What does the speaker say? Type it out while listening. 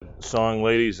song,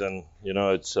 ladies, and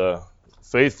it's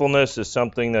faithfulness is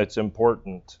something that's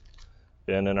important,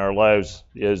 and in our lives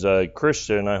as a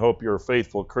Christian, I hope you're a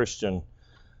faithful Christian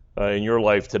in your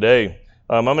life today.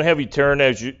 I'm going to have you turn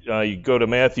as you go to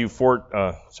Matthew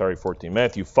 14,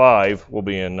 Matthew 5. We'll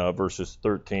be in verses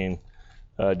 13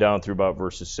 down through about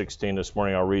verses 16 this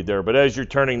morning. I'll read there, but as you're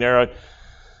turning there,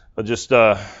 I'll just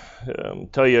tell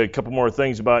you a couple more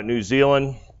things about New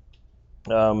Zealand.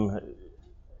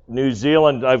 New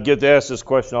Zealand, I get asked this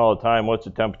question all the time: what's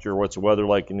the temperature, what's the weather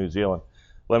like in New Zealand?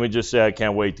 Let me just say I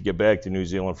can't wait to get back to New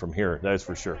Zealand from here, that's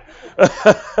for sure.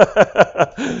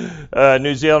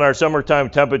 New Zealand, our summertime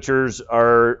temperatures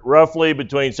are roughly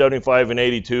between 75 and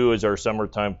 82 is our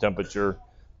summertime temperature.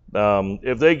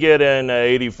 If they get in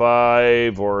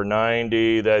 85 or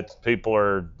 90, that people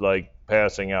are like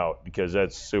passing out because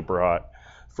that's super hot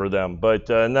for them. But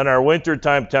and then our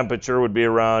wintertime temperature would be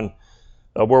around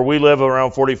where we live,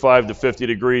 around 45 to 50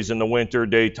 degrees in the winter,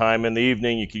 daytime. In the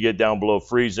evening, you could get down below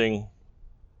freezing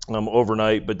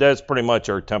overnight, but that's pretty much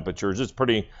our temperatures. It's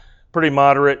pretty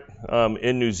moderate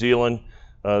in New Zealand,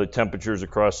 the temperatures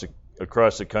across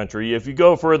the country. If you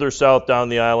go further south down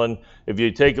the island, if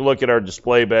you take a look at our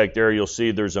display back there, you'll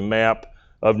see there's a map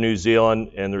of New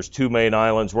Zealand, and there's two main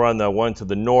islands. We're on the one to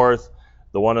the north.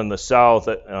 The one in the south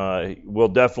will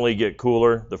definitely get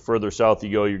cooler. The further south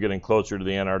you go, you're getting closer to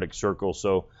the Antarctic Circle,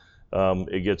 so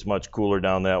it gets much cooler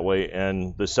down that way.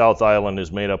 And the South Island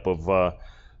is made up of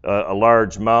a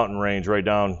large mountain range right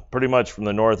down pretty much from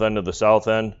the north end to the south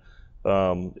end.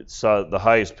 It's the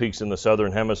highest peaks in the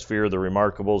southern hemisphere, the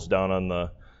Remarkables, down on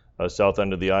the south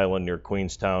end of the island near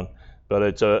Queenstown.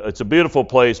 But it's a beautiful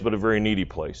place, but a very needy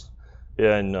place.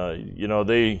 And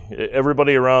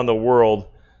everybody around the world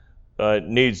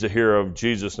needs to hear of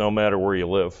Jesus no matter where you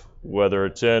live, whether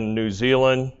it's in New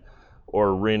Zealand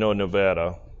or Reno,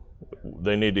 Nevada.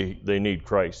 They need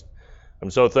Christ. I'm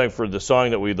so thankful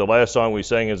for the last song we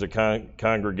sang as a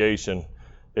congregation,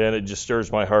 and it just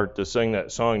stirs my heart to sing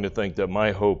that song, to think that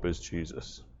my hope is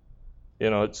Jesus.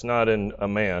 It's not in a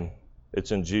man,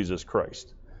 it's in Jesus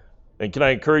Christ. And can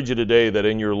I encourage you today that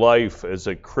in your life as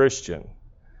a Christian,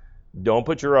 don't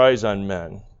put your eyes on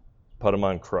men, put them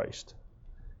on Christ.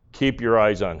 Keep your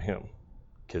eyes on him,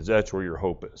 because that's where your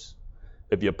hope is.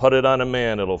 If you put it on a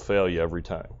man, it'll fail you every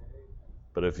time.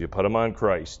 But if you put him on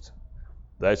Christ,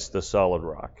 that's the solid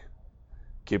rock.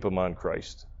 Keep him on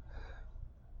Christ.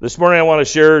 This morning I want to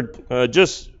share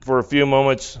just for a few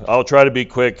moments. I'll try to be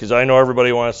quick because I know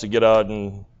everybody wants to get out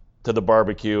and to the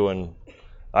barbecue, and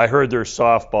I heard there's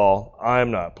softball.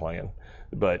 I'm not playing,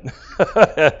 but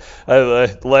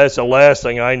that's the last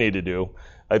thing I need to do.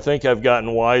 I think I've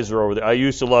gotten wiser over there. I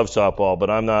used to love softball, but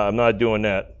I'm not doing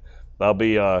that. I'll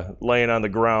be laying on the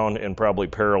ground and probably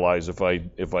paralyzed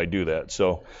if I do that.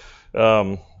 So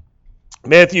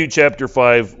Matthew chapter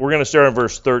 5, we're going to start in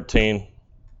verse 13.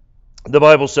 The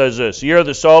Bible says this: "Ye are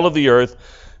the salt of the earth,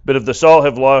 but if the salt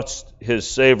have lost his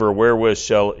savor, wherewith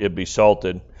shall it be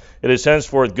salted? It is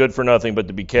henceforth good for nothing but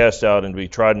to be cast out and to be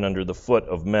trodden under the foot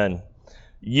of men.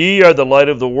 Ye are the light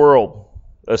of the world.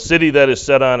 A city that is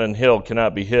set on an hill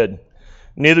cannot be hid.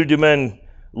 Neither do men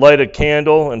light a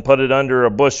candle and put it under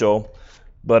a bushel,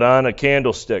 but on a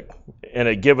candlestick, and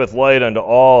it giveth light unto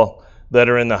all that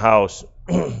are in the house.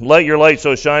 Let your light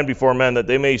so shine before men that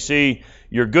they may see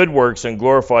your good works and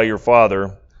glorify your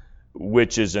Father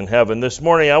which is in heaven." This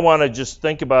morning I want to just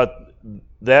think about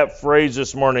that phrase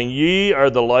this morning: ye are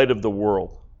the light of the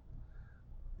world.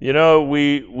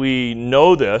 We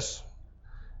know this.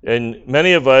 And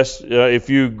many of us, if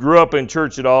you grew up in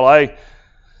church at all,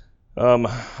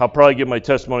 I'll probably give my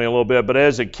testimony a little bit, but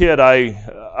as a kid,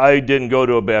 I didn't go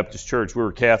to a Baptist church. We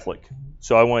were Catholic.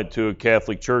 So I went to a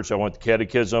Catholic church. I went to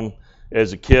catechism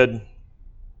as a kid,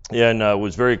 and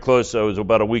was very close. I was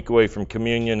about a week away from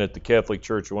communion at the Catholic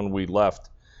church when we left.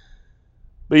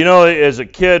 But as a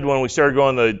kid, when we started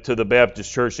going to the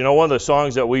Baptist church, one of the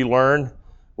songs that we learned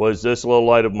was "This Little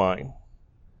Light of Mine."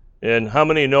 And how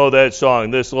many know that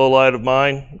song? This little light of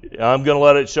mine, I'm going to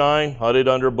let it shine. Hide it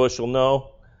under a bushel,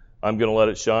 no. I'm going to let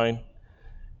it shine.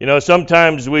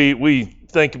 Sometimes we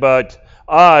think about,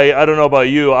 I don't know about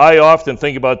you, I often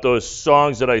think about those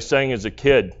songs that I sang as a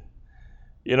kid.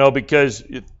 Because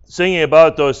singing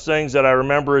about those things that I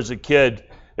remember as a kid,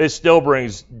 it still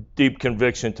brings deep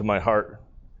conviction to my heart.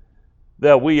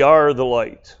 That we are the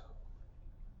light.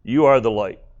 You are the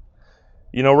light.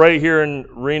 Right here in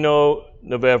Reno,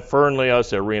 Nevada, Fernley,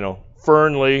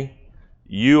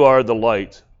 you are the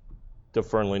light to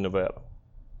Fernley, Nevada.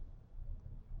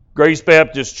 Grace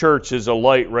Baptist Church is a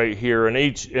light right here, and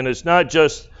it's not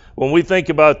just when we think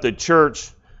about the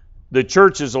church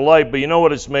is a light, but you know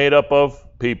what it's made up of?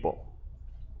 People.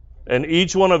 And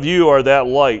each one of you are that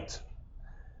light.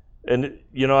 And,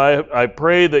 you know, I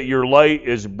pray that your light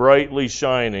is brightly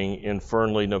shining in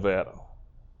Fernley, Nevada.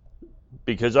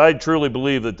 Because I truly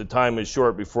believe that the time is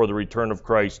short before the return of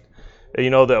Christ. And, you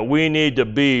know, that we need to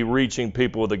be reaching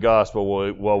people with the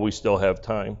gospel while we still have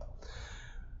time.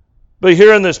 But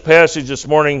here in this passage this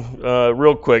morning,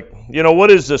 real quick, you know,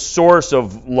 what is the source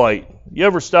of light? You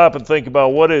ever stop and think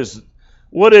about what is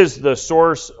the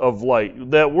source of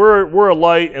light? That we're a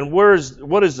light, and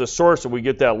what is the source that we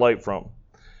get that light from?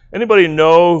 Anybody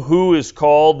know who is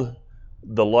called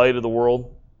the light of the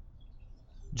world?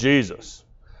 Jesus.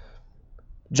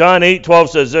 John 8:12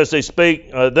 says this,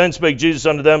 then spake Jesus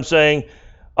unto them, saying,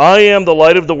 I am the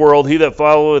light of the world. He that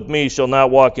followeth me shall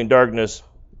not walk in darkness,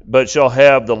 but shall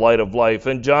have the light of life.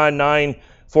 In John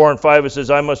 9:4 and 5 it says,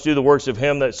 I must do the works of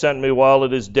him that sent me while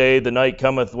it is day. The night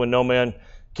cometh when no man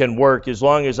can work. As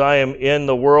long as I am in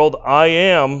the world, I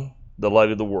am the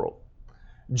light of the world.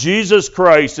 Jesus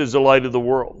Christ is the light of the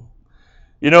world.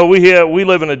 You know, we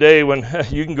live in a day when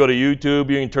you can go to YouTube,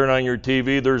 you can turn on your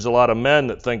TV. There's a lot of men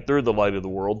that think they're the light of the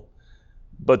world.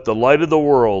 But the light of the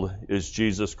world is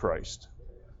Jesus Christ.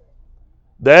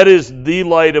 That is the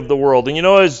light of the world. And you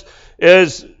know,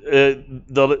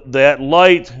 that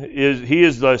light he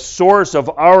is the source of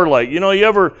our light. You know, you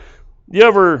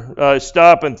ever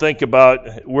stop and think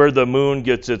about where the moon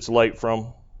gets its light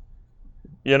from?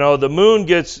 You know, the moon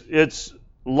gets its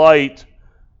light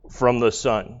from the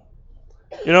sun.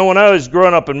 You know, when I was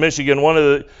growing up in Michigan, one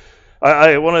of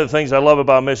the things I love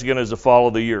about Michigan is the fall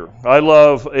of the year. I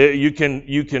love you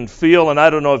can feel, and I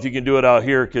don't know if you can do it out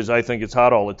here because I think it's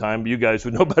hot all the time. But you guys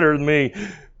would know better than me.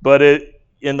 But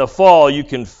in the fall, you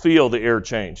can feel the air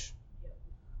change.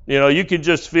 You know, you can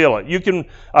just feel it.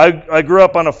 I grew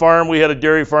up on a farm. We had a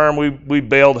dairy farm. We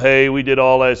baled hay. We did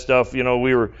all that stuff. You know,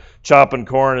 we were chopping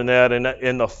corn and that. And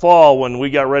in the fall, when we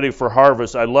got ready for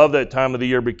harvest, I love that time of the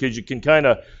year because you can kind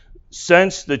of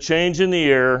sense the change in the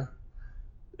air.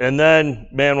 And then,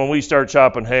 man, when we start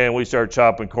chopping hay and we start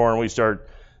chopping corn, we start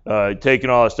taking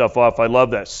all that stuff off, I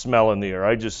love that smell in the air.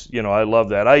 I love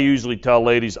that. I usually tell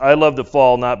ladies, I love the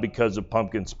fall not because of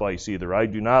pumpkin spice either. I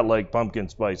do not like pumpkin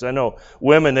spice. I know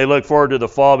women, they look forward to the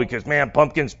fall because, man,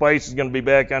 pumpkin spice is going to be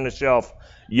back on the shelf.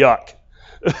 Yuck.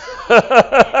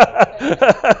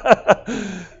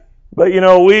 But, you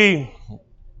know,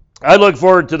 I look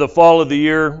forward to the fall of the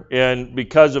year, and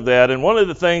because of that, and one of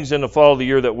the things in the fall of the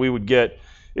year that we would get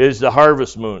is the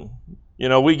harvest moon. You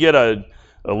know, we get a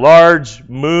large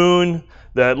moon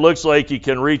that looks like you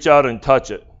can reach out and touch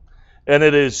it. And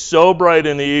it is so bright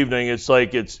in the evening, it's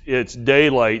like it's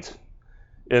daylight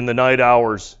in the night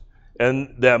hours,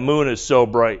 and that moon is so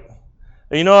bright.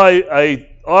 And you know, I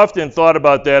often thought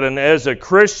about that, and as a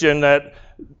Christian, that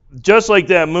just like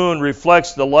that moon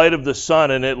reflects the light of the sun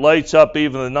and it lights up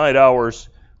even the night hours,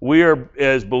 we are,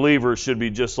 as believers, should be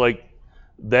just like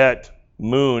that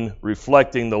moon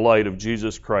reflecting the light of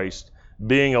Jesus Christ,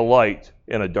 being a light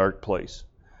in a dark place.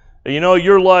 And you know,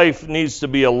 your life needs to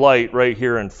be a light right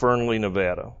here in Fernley,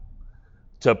 Nevada,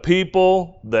 to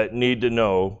people that need to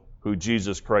know who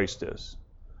Jesus Christ is.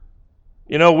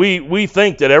 You know, we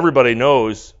think that everybody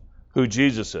knows who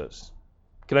Jesus is.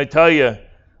 Can I tell you,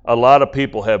 a lot of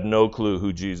people have no clue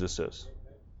who Jesus is.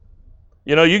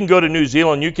 You know, you can go to New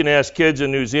Zealand, you can ask kids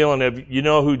in New Zealand, you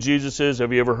know who Jesus is?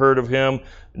 Have you ever heard of him?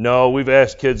 No, we've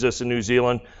asked kids this in New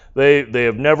Zealand. They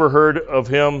have never heard of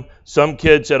him. Some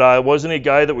kids said, wasn't he a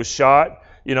guy that was shot?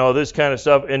 You know, this kind of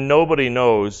stuff. And nobody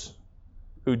knows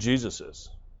who Jesus is.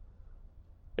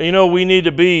 And, you know, we need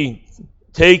to be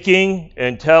taking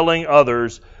and telling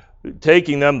others,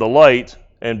 taking them the light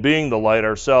and being the light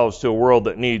ourselves to a world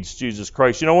that needs Jesus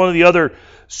Christ. You know, one of the other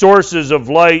sources of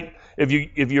light, if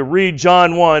you read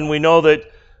John 1, we know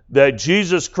that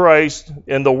Jesus Christ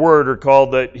and the Word are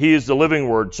called that He is the living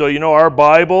Word. So, you know, our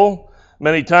Bible,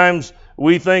 many times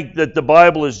we think that the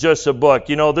Bible is just a book.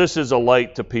 You know, this is a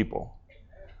light to people.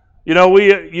 You know,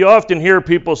 you often hear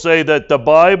people say that the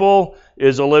Bible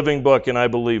is a living book, and I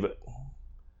believe it.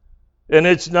 And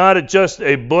it's not just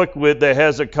a book that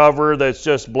has a cover that's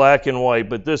just black and white,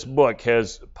 but this book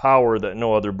has power that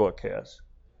no other book has.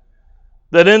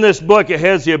 That in this book, it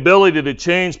has the ability to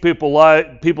change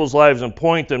people's lives and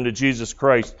point them to Jesus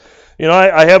Christ. You know,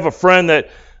 I have a friend that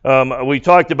we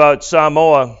talked about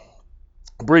Samoa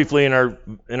briefly in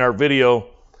our video,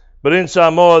 but in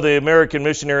Samoa, the American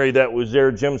missionary that was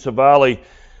there, Jim Savali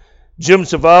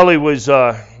was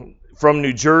from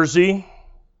New Jersey.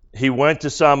 He went to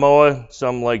Samoa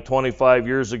some like 25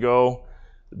 years ago,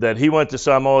 that he went to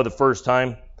Samoa the first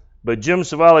time. But Jim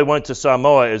Savali went to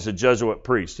Samoa as a Jesuit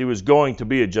priest. He was going to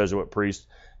be a Jesuit priest.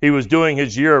 He was doing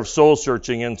his year of soul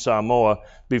searching in Samoa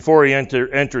before he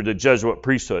entered the Jesuit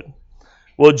priesthood.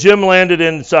 Well, Jim landed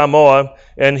in Samoa,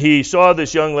 and he saw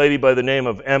this young lady by the name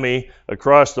of Emmy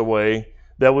across the way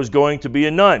that was going to be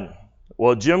a nun.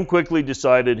 Well, Jim quickly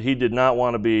decided he did not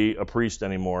want to be a priest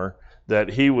anymore, that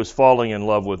he was falling in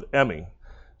love with Emmy.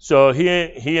 So he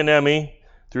and Emmy,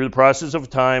 through the process of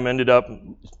time, ended up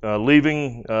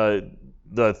leaving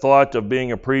the thought of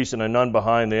being a priest and a nun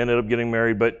behind. They ended up getting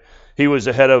married, but he was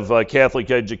the head of Catholic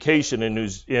education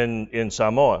in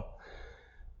Samoa.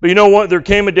 But you know what? There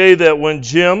came a day that when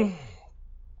Jim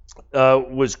got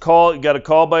a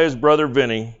call by his brother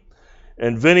Vinny,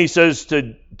 and Vinny says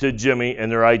to Jimmy,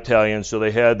 and they're Italian, so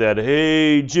they had that,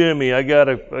 "Hey Jimmy,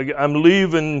 I'm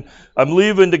leaving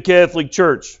the Catholic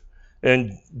Church."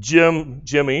 And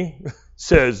Jimmy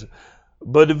says,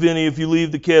 "But Vinny, if you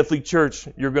leave the Catholic Church,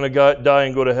 you're going to die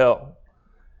and go to hell."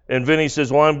 And Vinny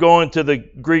says, "Well, I'm going to the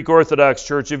Greek Orthodox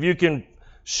Church. If you can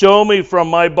show me from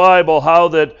my Bible how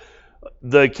that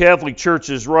the Catholic Church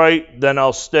is right, then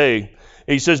I'll stay."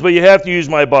 He says, "But you have to use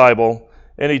my Bible."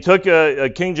 And he took a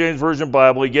King James Version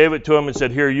Bible, he gave it to him and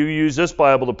said, "Here, you use this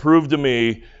Bible to prove to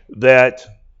me that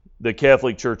the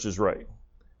Catholic Church is right."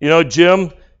 You know,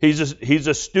 Jim, he's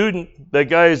a student. That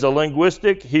guy is a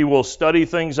linguistic. He will study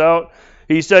things out.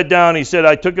 He sat down, he said,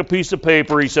 "I took a piece of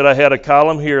paper." He said, "I had a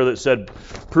column here that said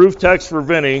proof text for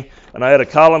Vinny, and I had a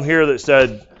column here that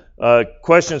said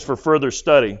questions for further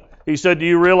study." He said, "Do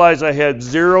you realize I had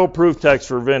 0 proof text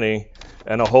for Vinny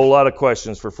and a whole lot of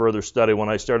questions for further study when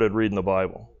I started reading the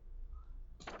Bible?"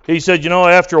 He said, "You know,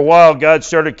 after a while, God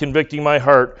started convicting my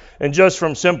heart, and just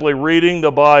from simply reading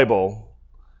the Bible,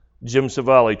 Jim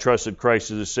Savali trusted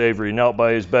Christ as his Savior. He knelt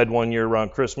by his bed one year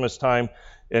around Christmas time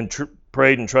and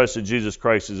prayed and trusted Jesus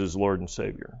Christ as his Lord and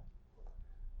Savior."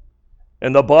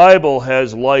 And the Bible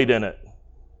has light in it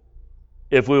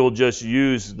if we will just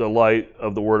use the light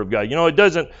of the Word of God. You know,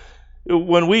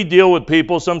 when we deal with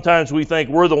people, sometimes we think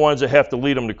we're the ones that have to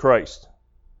lead them to Christ.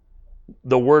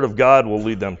 The Word of God will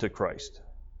lead them to Christ.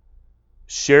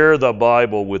 Share the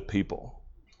Bible with people.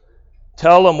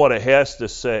 Tell them what it has to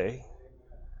say.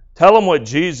 Tell them what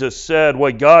Jesus said,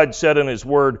 what God said in His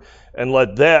Word, and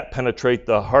let that penetrate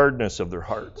the hardness of their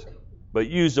heart. But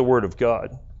use the Word of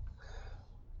God.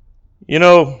 You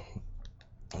know,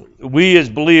 we as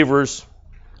believers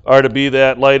are to be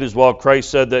that light as well. Christ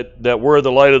said that we're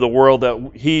the light of the world,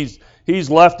 that He's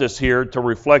left us here to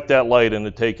reflect that light and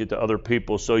to take it to other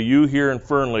people. So you here in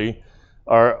Fernley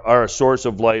are a source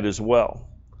of light as well.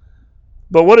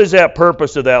 But what is that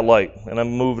purpose of that light? And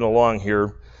I'm moving along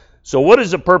here. So what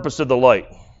is the purpose of the light?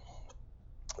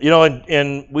 You know,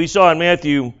 and we saw in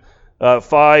Matthew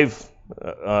 5,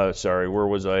 where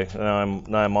was I? Now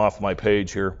I'm off my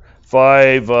page here.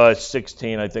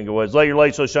 5:16, I think it was. "Let your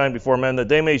light so shine before men that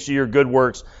they may see your good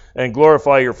works and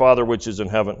glorify your Father which is in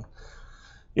heaven."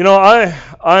 You know,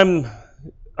 I'm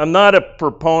not a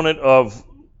proponent of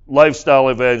lifestyle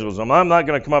evangelism. I'm not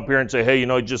going to come up here and say, "Hey, you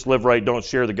know, just live right, don't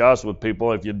share the gospel with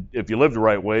people. If you live the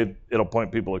right way, it'll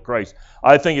point people to Christ."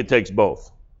 I think it takes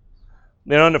both.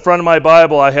 You know, in the front of my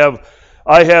Bible, I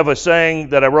have a saying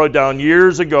that I wrote down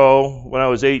years ago when I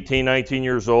was 18, 19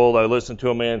 years old. I listened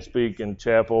to a man speak in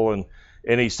chapel,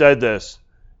 and he said this: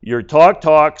 "Your talk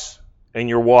talks and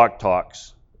your walk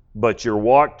talks, but your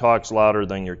walk talks louder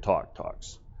than your talk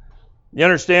talks." You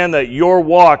understand that your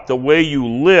walk, the way you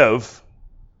live,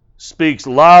 speaks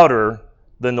louder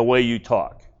than the way you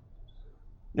talk.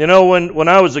 You know, when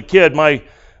I was a kid, my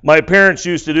parents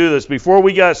used to do this. Before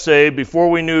we got saved, before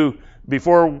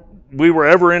we were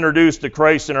ever introduced to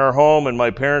Christ in our home, and my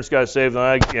parents got saved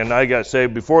and I got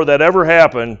saved, before that ever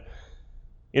happened,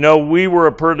 you know, we were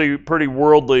a pretty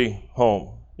worldly home.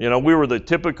 You know, we were the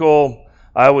typical,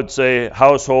 I would say,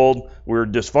 household. We were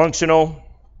dysfunctional.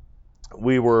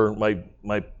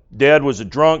 My dad was a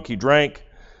drunk. He drank,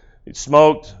 he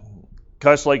smoked,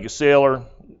 cussed like a sailor.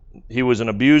 He was an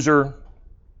abuser.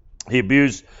 He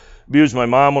abused my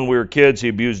mom when we were kids. He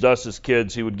abused us as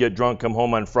kids. He would get drunk, come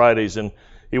home on Fridays, and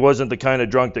he wasn't the kind of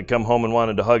drunk that come home and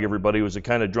wanted to hug everybody. He was the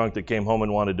kind of drunk that came home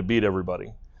and wanted to beat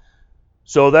everybody.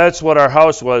 So that's what our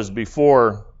house was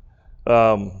before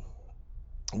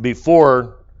we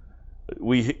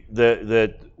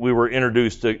were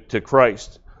introduced to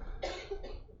Christ.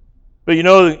 But you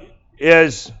know,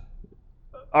 as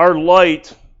our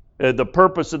light, the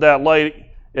purpose of that light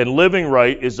and living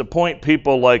right is to point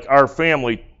people like our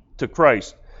family to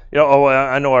Christ. You know,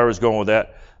 I know I was going with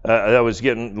that. That was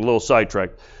getting a little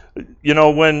sidetracked. You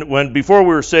know, when before we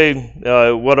were saved,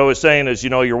 what I was saying is, you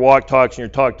know, your walk talks and your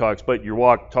talk talks, but your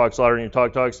walk talks louder than your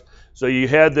talk talks. So you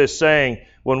had this saying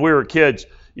when we were kids,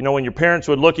 when your parents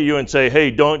would look at you and say,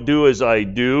 hey, don't do as I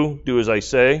do as I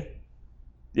say.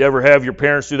 You ever have your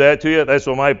parents do that to you? That's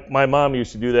what my mom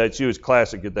used to do that. She was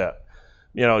classic at that.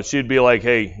 She'd be like,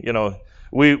 hey,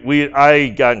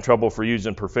 I got in trouble for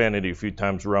using profanity a few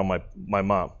times around my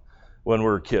mom when we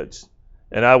were kids.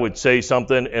 And I would say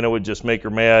something and it would just make her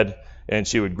mad, and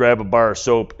she would grab a bar of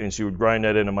soap and she would grind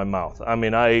that into my mouth. I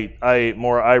mean, I ate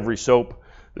more Ivory soap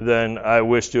than I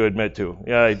wish to admit to.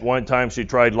 Yeah, one time she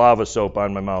tried lava soap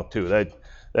on my mouth too.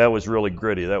 That was really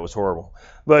gritty. That was horrible.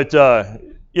 But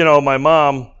my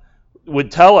mom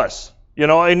would tell us,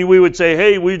 and we would say,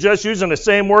 hey, we're just using the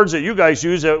same words that you guys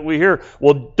use that we hear.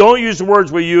 Well, don't use the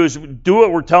words we use. Do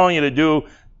what we're telling you to do.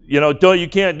 You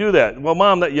can't do that. Well,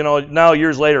 Mom, now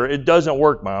years later, it doesn't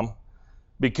work, Mom,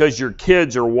 because your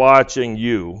kids are watching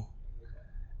you,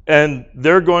 and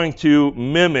they're going to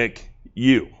mimic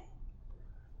you.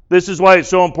 This is why it's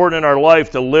so important in our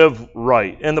life to live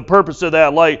right. And the purpose of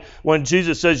that light, when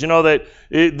Jesus says, that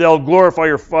they'll glorify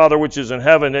your Father which is in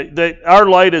heaven, that our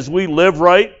light, as we live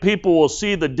right, people will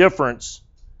see the difference.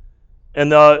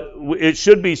 And it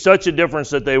should be such a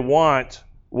difference that they want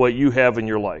what you have in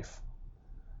your life.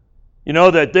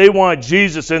 That they want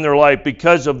Jesus in their life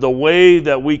because of the way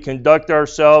that we conduct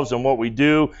ourselves and what we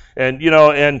do. And,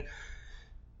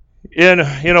 in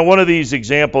one of these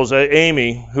examples,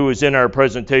 Amy, who was in our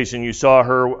presentation, you saw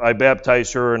her. I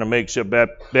baptized her in a makeshift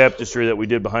baptistry that we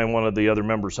did behind one of the other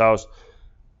members' house.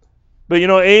 But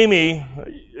Amy,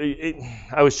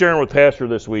 I was sharing with Pastor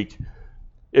this week,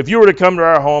 if you were to come to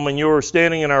our home and you were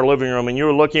standing in our living room and you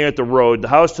were looking at the road, the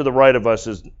house to the right of us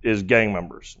is gang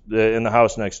members in the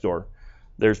house next door.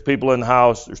 There's people in the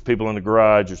house, there's people in the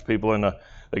garage, there's people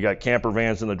they got camper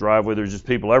vans in the driveway, there's just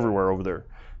people everywhere over there.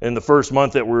 In the first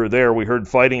month that we were there, we heard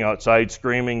fighting outside,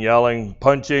 screaming, yelling,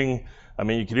 punching. I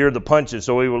mean, you could hear the punches.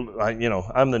 So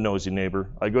I'm the nosy neighbor.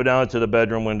 I go down to the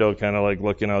bedroom window, kind of like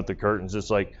looking out the curtains.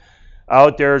 It's like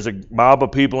out there's a mob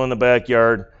of people in the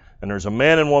backyard, and there's a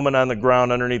man and woman on the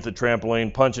ground underneath the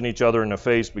trampoline punching each other in the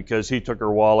face because he took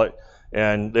her wallet,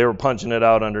 and they were punching it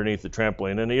out underneath the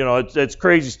trampoline. And, it's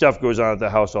crazy stuff goes on at the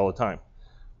house all the time.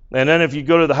 And then if you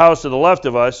go to the house to the left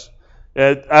of us,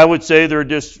 I would say they're a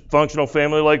dysfunctional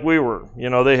family like we were.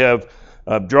 They have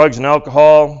drugs and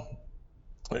alcohol.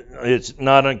 It's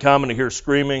not uncommon to hear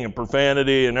screaming and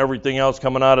profanity and everything else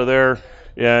coming out of there,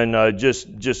 and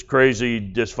just crazy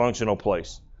dysfunctional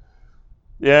place.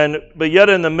 But yet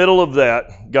in the middle of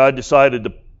that, God decided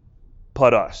to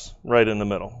put us right in the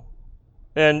middle.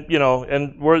 And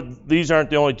these aren't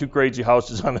the only two crazy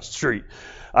houses on the street.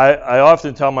 I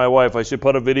often tell my wife I should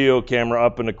put a video camera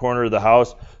up in the corner of the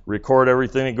house, record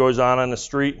everything that goes on the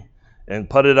street, and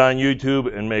put it on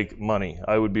YouTube and make money.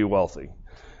 I would be wealthy.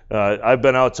 I've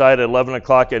been outside at 11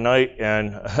 o'clock at night,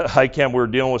 and we were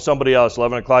dealing with somebody else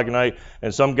 11 o'clock at night,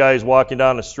 and some guy's walking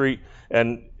down the street,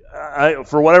 and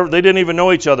for whatever, they didn't even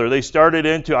know each other. They started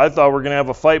I thought we were going to have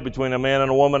a fight between a man and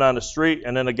a woman on the street,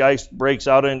 and then the guy breaks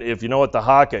out if you know what the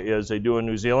haka is, they do in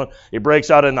New Zealand, he breaks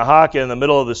out in the haka in the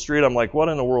middle of the street. I'm like, what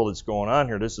in the world is going on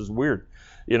here? This is weird.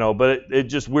 But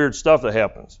it's just weird stuff that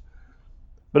happens.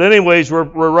 But anyways, we're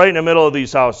right in the middle of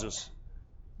these houses.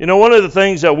 One of the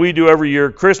things that we do every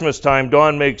year, Christmas time,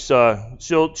 Dawn makes,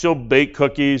 she'll bake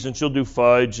cookies, and she'll do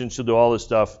fudge, and she'll do all this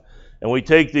stuff. And we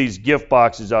take these gift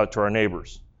boxes out to our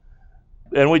neighbors.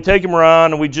 And we take them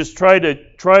around, and we just try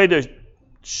to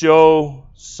show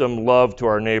some love to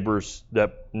our neighbors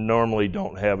that normally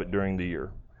don't have it during the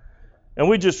year. And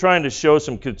we're just trying to show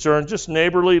some concern, just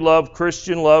neighborly love,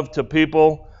 Christian love to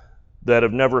people that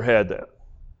have never had that.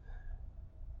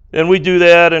 And we do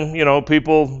that, and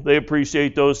people, they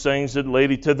appreciate those things. The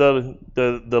lady to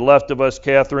the left of us,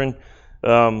 Catherine,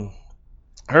 her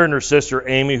and her sister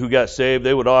Amy, who got saved,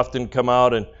 they would often come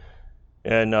out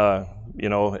and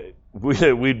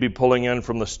we'd be pulling in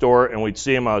from the store, and we'd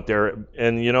see them out there.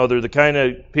 And, they're the kind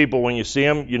of people, when you see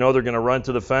them, they're going to run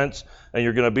to the fence, and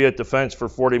you're going to be at the fence for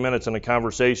 40 minutes in a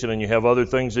conversation, and you have other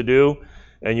things to do,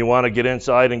 and you want to get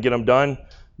inside and get them done.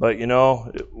 But,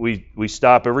 we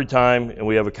stop every time, and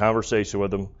we have a conversation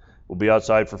with them. We'll be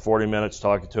outside for 40 minutes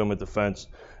talking to them at the fence,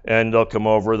 and they'll come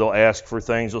over. They'll ask for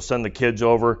things. They'll send the kids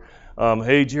over.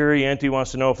 Hey, Jerry, Auntie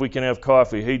wants to know if we can have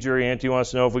coffee. Hey, Jerry, Auntie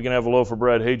wants to know if we can have a loaf of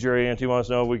bread. Hey, Jerry, Auntie wants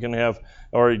to know if we can have,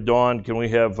 or Dawn, can we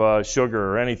have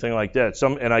sugar or anything like that.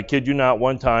 And I kid you not,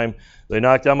 one time they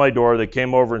knocked on my door. They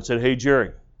came over and said, hey,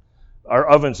 Jerry, our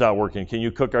oven's not working. Can you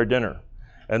cook our dinner?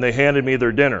 And they handed me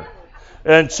their dinner.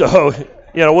 And so,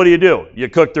 what do? You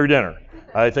cook their dinner.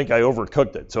 I think I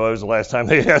overcooked it. So it was the last time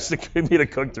they asked me to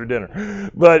cook their dinner.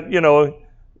 But,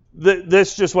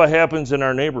 that's just what happens in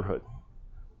our neighborhood.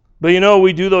 But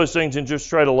we do those things and just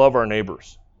try to love our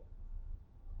neighbors.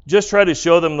 just try to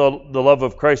show them the love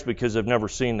of Christ because they've never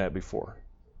seen that before.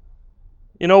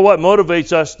 You know what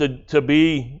motivates us to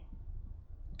be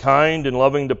kind and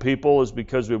loving to people is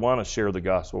because we want to share the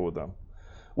gospel with them.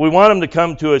 We want them to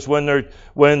come to us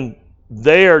when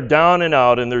they are down and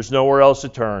out and there's nowhere else to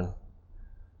turn.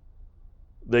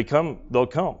 They'll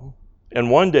come.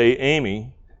 And one day,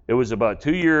 Amy, it was about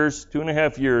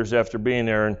 2.5 years after being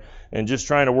there and just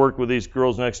trying to work with these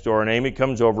girls next door, and Amy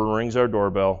comes over and rings our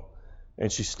doorbell,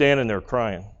 and she's standing there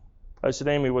crying. I said,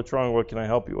 Amy, what's wrong? What can I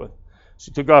help you with?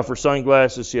 She took off her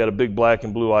sunglasses. She had a big black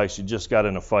and blue eye. She just got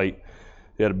in a fight.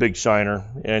 She had a big shiner,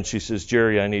 and she says,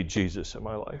 Jerry, I need Jesus in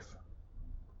my life.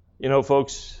 You know,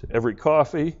 folks, every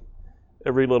coffee,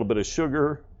 every little bit of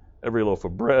sugar, every loaf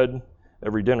of bread,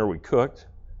 every dinner we cooked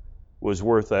was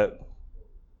worth that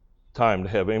time to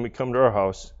have Amy come to our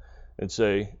house and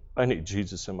say, I need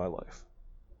Jesus in my life.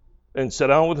 And sit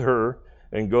down with her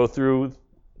and go through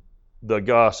the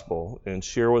gospel and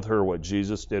share with her what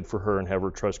Jesus did for her and have her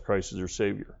trust Christ as her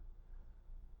Savior.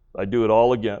 I'd do it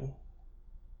all again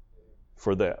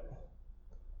for that.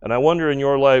 And I wonder in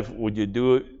your life, would you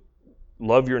do it,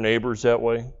 love your neighbors that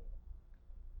way?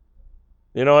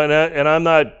 You know, and I'm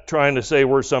not trying to say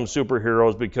we're some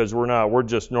superheroes because we're not. We're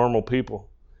just normal people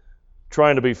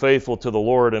trying to be faithful to the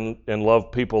Lord and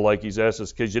love people like He's asked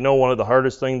us. Because you know one of the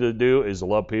hardest things to do is to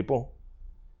love people.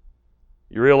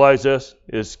 You realize this?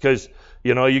 It's because,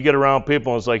 you know, you get around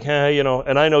people and it's like, hey, you know,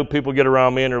 and I know people get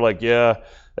around me and they're like, yeah,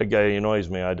 that guy annoys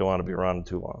me. I don't want to be around him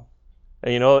too long.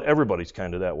 And you know, everybody's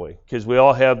kind of that way because we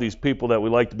all have these people that we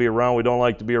like to be around, we don't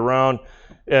like to be around.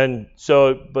 And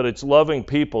so, but it's loving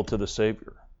people to the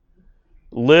Savior.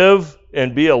 Live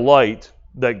and be a light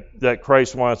that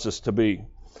Christ wants us to be.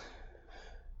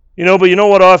 You know, but you know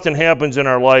what often happens in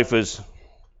our life is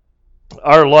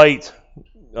our light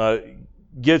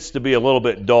gets to be a little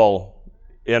bit dull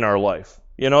in our life.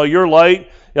 You know, your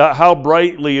light, how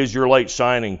brightly is your light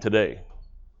shining today?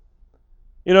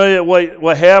 You know,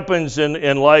 what happens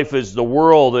in life is the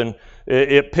world, and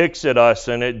it picks at us,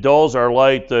 and it dulls our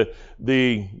light.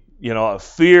 The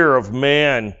fear of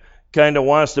man kind of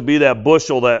wants to be that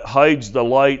bushel that hides the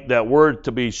light, that word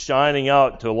to be shining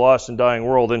out to a lost and dying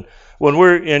world. And when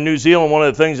we're in New Zealand, one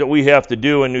of the things that we have to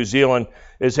do in New Zealand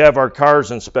is have our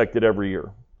cars inspected every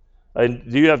year. Do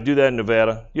you have to do that in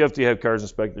Nevada? You have to have cars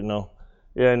inspected? No.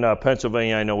 In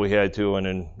Pennsylvania, I know we had to, and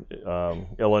in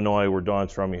Illinois, where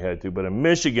Dawn's from, you had to. But in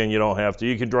Michigan, you don't have to.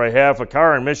 You can drive half a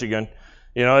car in Michigan.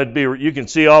 You know, you can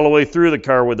see all the way through the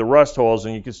car with the rust holes,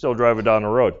 and you can still drive it down the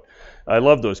road. I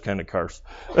love those kind of cars.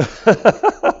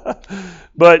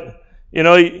 But, you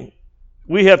know,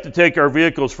 we have to take our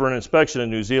vehicles for an inspection in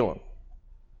New Zealand.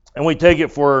 And we take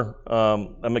it for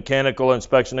a mechanical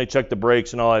inspection. They check the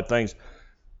brakes and all that things.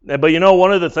 But, you know,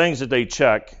 one of the things that they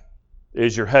check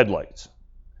is your headlights.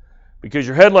 Because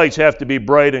your headlights have to be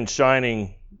bright and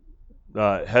shining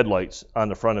headlights on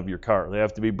the front of your car. They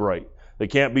have to be bright. They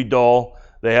can't be dull.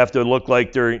 They have to look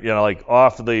like they're, you know, like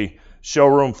off the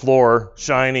showroom floor,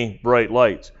 shiny, bright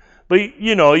lights. But,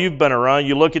 you know, you've been around.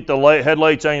 You look at the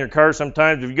headlights on your car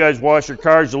sometimes. If you guys wash your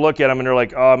cars, you look at them and they're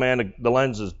like, oh, man, the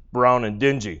lens is brown and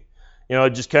dingy. You know,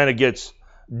 it just kind of gets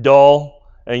dull,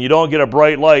 and you don't get a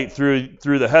bright light through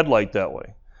the headlight that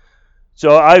way.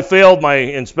 So I failed my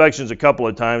inspections a couple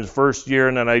of times, first year,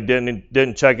 and then I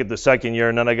didn't check it the second year,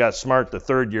 and then I got smart the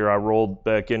third year. I rolled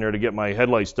back in there to get my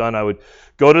headlights done. I would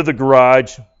go to the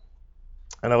garage,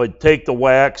 and I would take the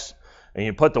wax, and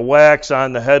you put the wax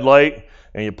on the headlight,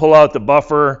 and you pull out the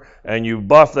buffer, and you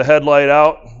buff the headlight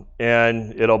out,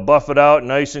 and it'll buff it out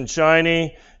nice and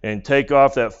shiny, and take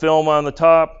off that film on the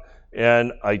top.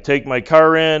 And I take my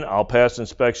car in, I'll pass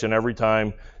inspection every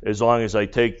time. As long as I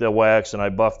take the wax and I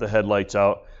buff the headlights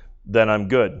out, then I'm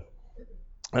good.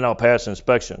 And I'll pass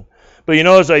inspection. But you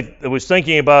know, as I was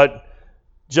thinking about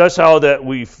just how that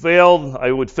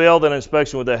I would fail that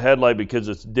inspection with the headlight because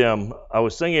it's dim, I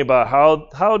was thinking about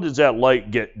how does that light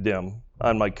get dim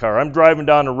on my car? I'm driving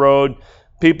down the road,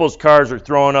 people's cars are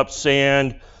throwing up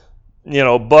sand, you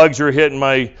know, bugs are hitting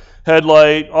my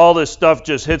headlight, all this stuff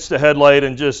just hits the headlight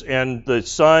and the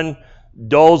sun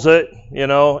dulls it, you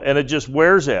know, and it just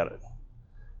wears at it.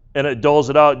 And it dulls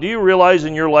it out. Do you realize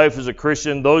in your life as a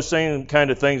Christian, those same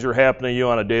kind of things are happening to you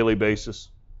on a daily basis?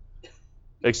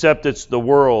 Except it's the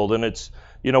world, and it's,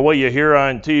 you know, what you hear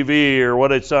on TV or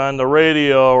what it's on the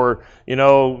radio or, you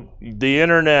know, the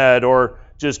internet or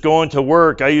just going to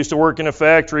work. I used to work in a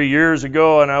factory years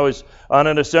ago, and I was on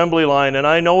an assembly line, and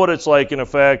I know what it's like in a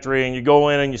factory, and you go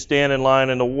in and you stand in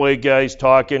line, and the way guys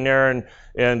talk in there,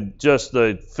 and just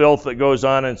the filth that goes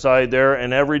on inside there,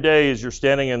 and every day as you're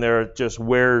standing in there, it just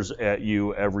wears at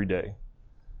you every day.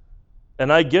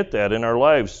 And I get that in our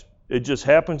lives. It just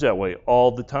happens that way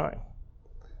all the time.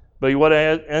 But what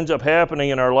ends up happening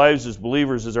in our lives as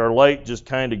believers is our light just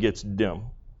kind of gets dim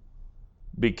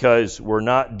because we're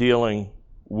not dealing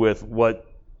with what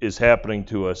is happening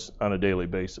to us on a daily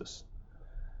basis.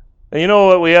 And you know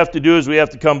what we have to do is we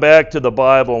have to come back to the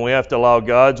Bible, and we have to allow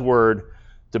God's Word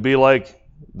to be like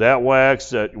that wax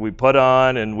that we put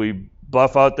on and we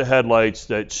buff out the headlights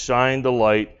that shine the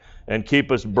light and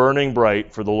keep us burning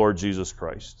bright for the Lord Jesus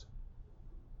Christ.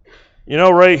 You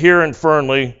know, right here in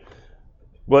Fernley,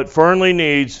 what Fernley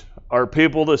needs are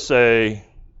people to say,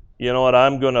 you know what,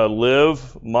 I'm going to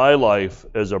live my life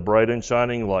as a bright and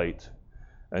shining light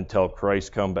until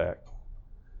Christ come back.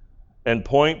 And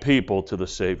point people to the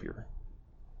Savior.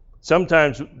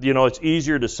 Sometimes, you know, it's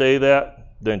easier to say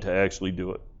that than to actually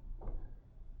do it.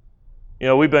 You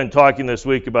know, we've been talking this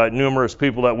week about numerous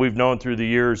people that we've known through the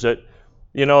years that,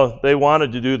 you know, they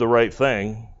wanted to do the right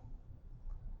thing.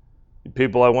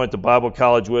 People I went to Bible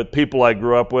college with, people I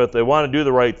grew up with, they want to do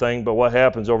the right thing, but what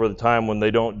happens over the time when they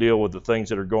don't deal with the things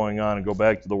that are going on and go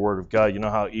back to the Word of God? You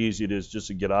know how easy it is just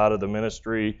to get out of the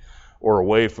ministry or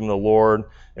away from the Lord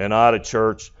and out of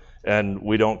church, and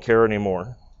we don't care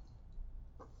anymore.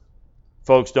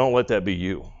 Folks, don't let that be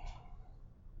you.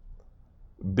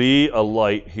 Be a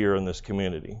light here in this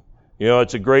community. You know,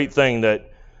 it's a great thing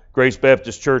that Grace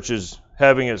Baptist Church is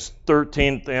having its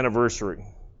 13th anniversary.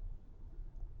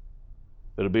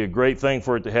 It'll be a great thing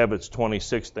for it to have its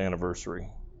 26th anniversary,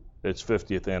 its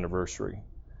 50th anniversary.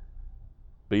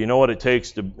 But you know what it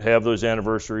takes to have those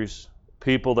anniversaries?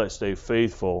 People that stay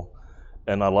faithful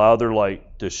and allow their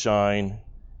light to shine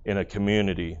in a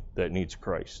community that needs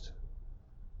Christ.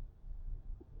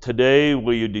 Today,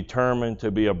 will you determine to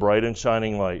be a bright and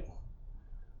shining light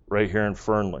right here in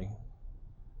Fernley?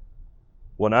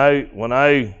 When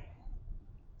I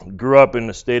grew up in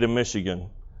the state of Michigan,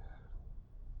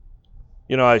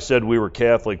 you know, I said we were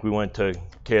Catholic. We went to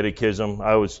catechism.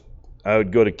 I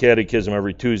would go to catechism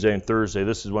every Tuesday and Thursday.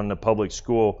 This is when at the public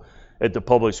school,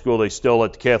 they still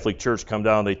let the Catholic Church come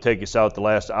down. They take us out the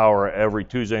last hour every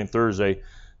Tuesday and Thursday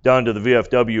down to the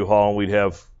VFW hall, and we'd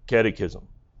have catechism.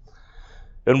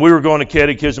 And we were going to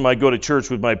catechism. I'd go to church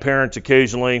with my parents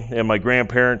occasionally and my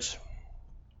grandparents.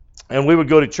 And we would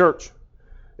go to church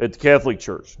at the Catholic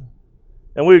Church.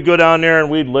 And we would go down there and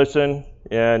we'd listen.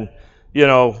 And, you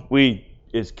know,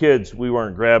 as kids, we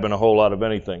weren't grabbing a whole lot of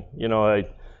anything. You know,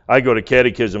 I go to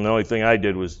catechism. The only thing I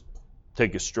did was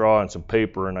take a straw and some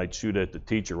paper and I'd shoot at the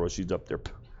teacher while she's up there.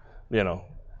 You know,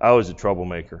 I was a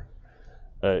troublemaker.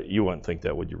 You wouldn't think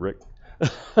that, would you, Rick?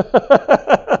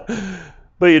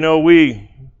 But, you know,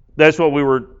 that's what we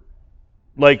were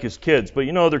like as kids. But,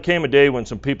 you know, there came a day when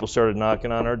some people started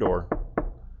knocking on our door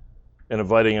and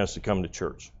inviting us to come to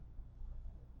church.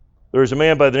 There was a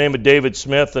man by the name of David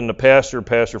Smith and the pastor,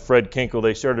 Pastor Fred Kinkle.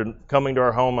 They started coming to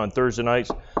our home on Thursday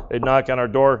nights. They'd knock on our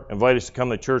door, invite us to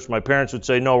come to church. My parents would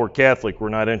say, no, we're Catholic. We're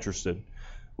not interested.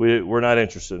 We're not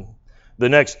interested. The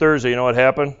next Thursday, you know what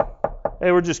happened?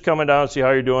 Hey, we're just coming down to see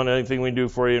how you're doing. Anything we can do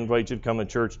for you, invite you to come to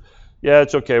church. Yeah,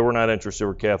 it's okay. We're not interested.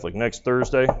 We're Catholic. Next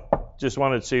Thursday, just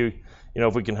wanted to see, you know,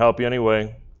 if we can help you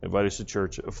anyway. Invite us to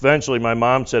church. Eventually, my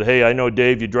mom said, hey, I know,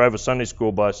 Dave, you drive a Sunday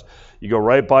school bus. You go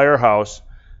right by our house.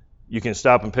 You can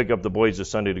stop and pick up the boys this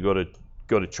Sunday to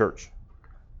go to church.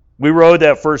 We rode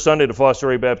that first Sunday to Foster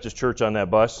Ray Baptist Church on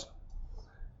that bus.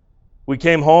 We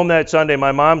came home that Sunday.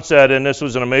 My mom said, and this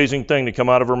was an amazing thing to come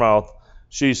out of her mouth,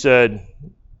 she said,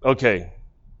 okay,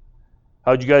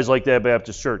 how'd you guys like that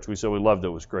Baptist church? We said we loved it.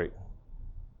 It was great.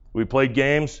 We played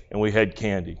games and we had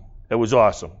candy. It was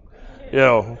awesome. You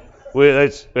know,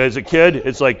 as a kid,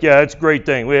 it's like, yeah, it's a great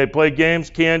thing. We had played games,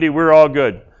 candy, we were all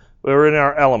good. We were in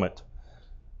our element.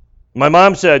 My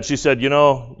mom said, she said, you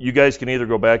know, you guys can either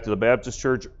go back to the Baptist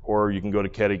church or you can go to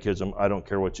catechism. I don't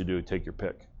care what you do. Take your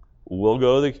pick. We'll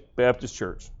go to the Baptist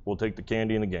church. We'll take the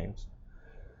candy and the games.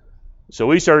 So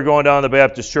we started going down to the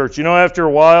Baptist church. You know, after a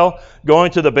while,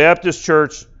 going to the Baptist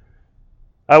church,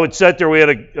 I would sit there. We had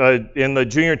in the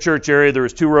junior church area, there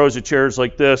was 2 rows of chairs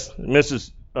like this.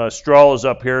 Mrs. Strahl is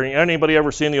up here. Anybody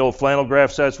ever seen the old flannel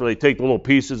graph sets where they take the little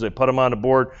pieces, they put them on the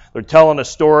board, they're telling a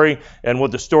story, and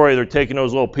with the story, they're taking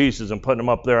those little pieces and putting them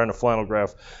up there on the flannel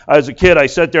graph. As a kid, I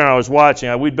sat there and I was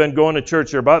watching. We'd been going to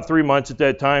church here about 3 months at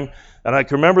that time, and I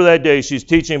can remember that day she's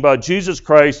teaching about Jesus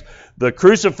Christ, the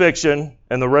crucifixion,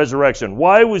 and the resurrection.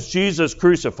 Why was Jesus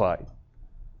crucified?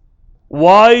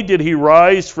 Why did he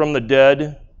rise from the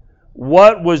dead?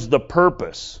 What was the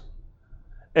purpose?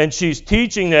 And she's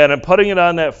teaching that and putting it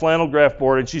on that flannel graph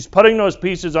board, and she's putting those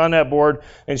pieces on that board,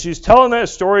 and she's telling that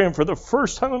story, and for the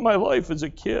first time in my life as a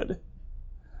kid,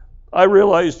 I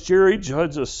realized Jerry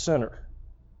Judd's a sinner.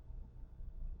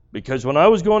 Because when I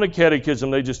was going to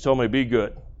catechism, they just told me, be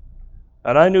good.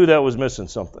 And I knew that was missing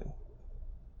something.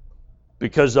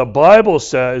 Because the Bible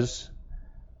says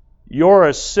you're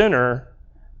a sinner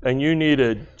and you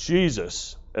needed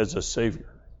Jesus as a Savior.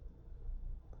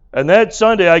 And that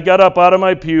Sunday, I got up out of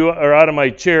my pew, or out of my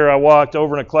chair. I walked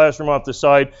over in a classroom off the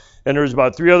side, and there was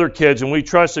about 3 other kids, and we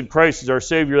trusted Christ as our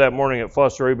Savior that morning at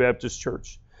Foster Area Baptist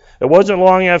Church. It wasn't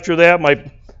long after that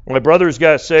my brothers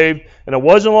got saved, and it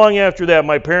wasn't long after that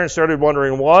my parents started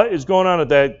wondering what is going on at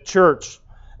that church,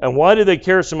 and why do they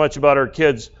care so much about our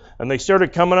kids? And they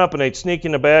started coming up, and they'd sneak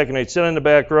in the back, and they'd sit in the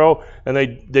back row, and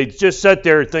they'd just sit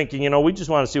there thinking, we just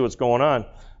want to see what's going on.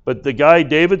 But the guy,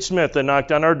 David Smith, that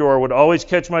knocked on our door would always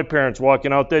catch my parents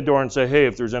walking out that door and say, hey,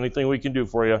 if there's anything we can do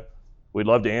for you, we'd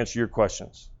love to answer your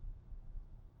questions.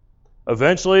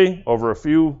 Eventually, over a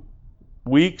few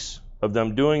weeks of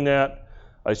them doing that,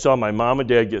 I saw my mom and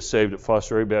dad get saved at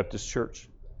Foster Area Baptist Church.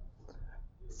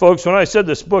 Folks, when I said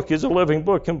this book is a living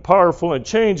book and powerful and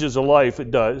changes a life, it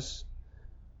does.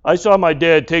 I saw my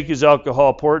dad take his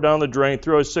alcohol, pour it down the drain,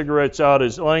 throw his cigarettes out,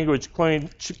 his language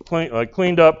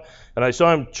cleaned up, and I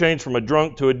saw him change from a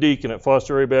drunk to a deacon at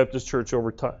Foster Area Baptist Church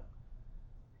over time.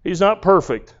 He's not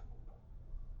perfect,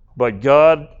 but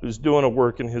God is doing a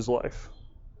work in his life.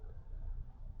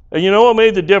 And you know what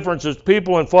made the difference is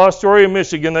people in Fostoria,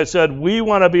 Michigan that said, we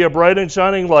want to be a bright and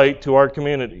shining light to our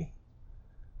community.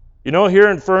 Here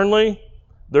in Fernley,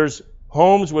 there's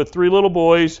homes with 3 little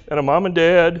boys and a mom and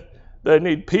dad that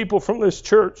need people from this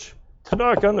church to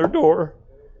knock on their door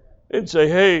and say,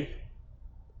 hey,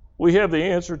 we have the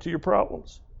answer to your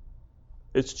problems.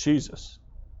 It's Jesus.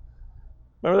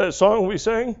 Remember that song we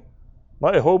sang?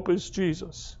 My hope is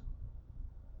Jesus.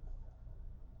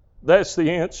 That's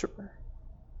the answer.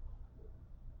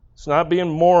 It's not being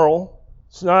moral.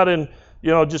 It's not in,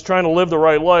 just trying to live the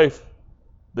right life.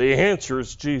 The answer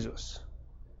is Jesus.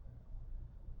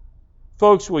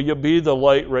 Folks, will you be the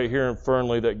light right here in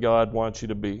Fernley that God wants you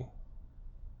to be?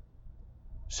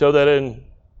 So that in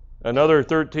another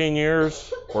 13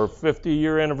 years or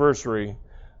 50-year anniversary,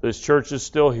 this church is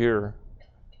still here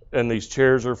and these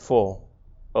chairs are full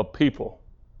of people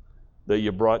that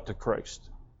you brought to Christ.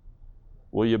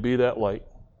 Will you be that light?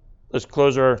 Let's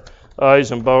close our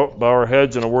eyes and bow our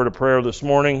heads in a word of prayer this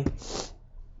morning.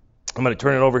 I'm going to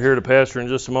turn it over here to Pastor in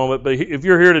just a moment. But if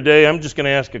you're here today, I'm just going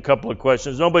to ask a couple of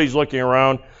questions. Nobody's looking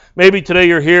around. Maybe today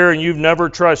you're here and you've never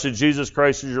trusted Jesus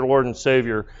Christ as your Lord and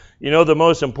Savior. The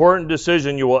most important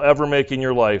decision you will ever make in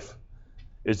your life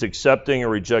is accepting or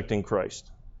rejecting Christ.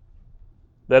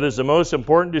 That is the most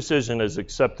important decision, is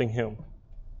accepting Him.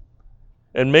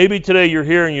 And maybe today you're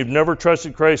here and you've never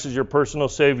trusted Christ as your personal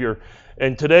Savior.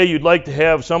 And today you'd like to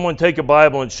have someone take a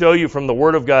Bible and show you from the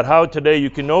Word of God how today you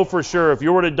can know for sure if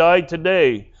you were to die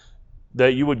today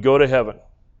that you would go to heaven.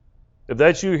 If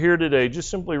that's you here today, just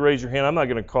simply raise your hand. I'm not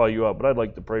going to call you up, but I'd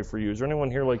like to pray for you. Is there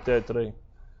anyone here like that today?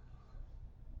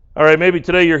 All right, maybe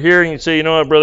today you're here and you say, you know what, brother?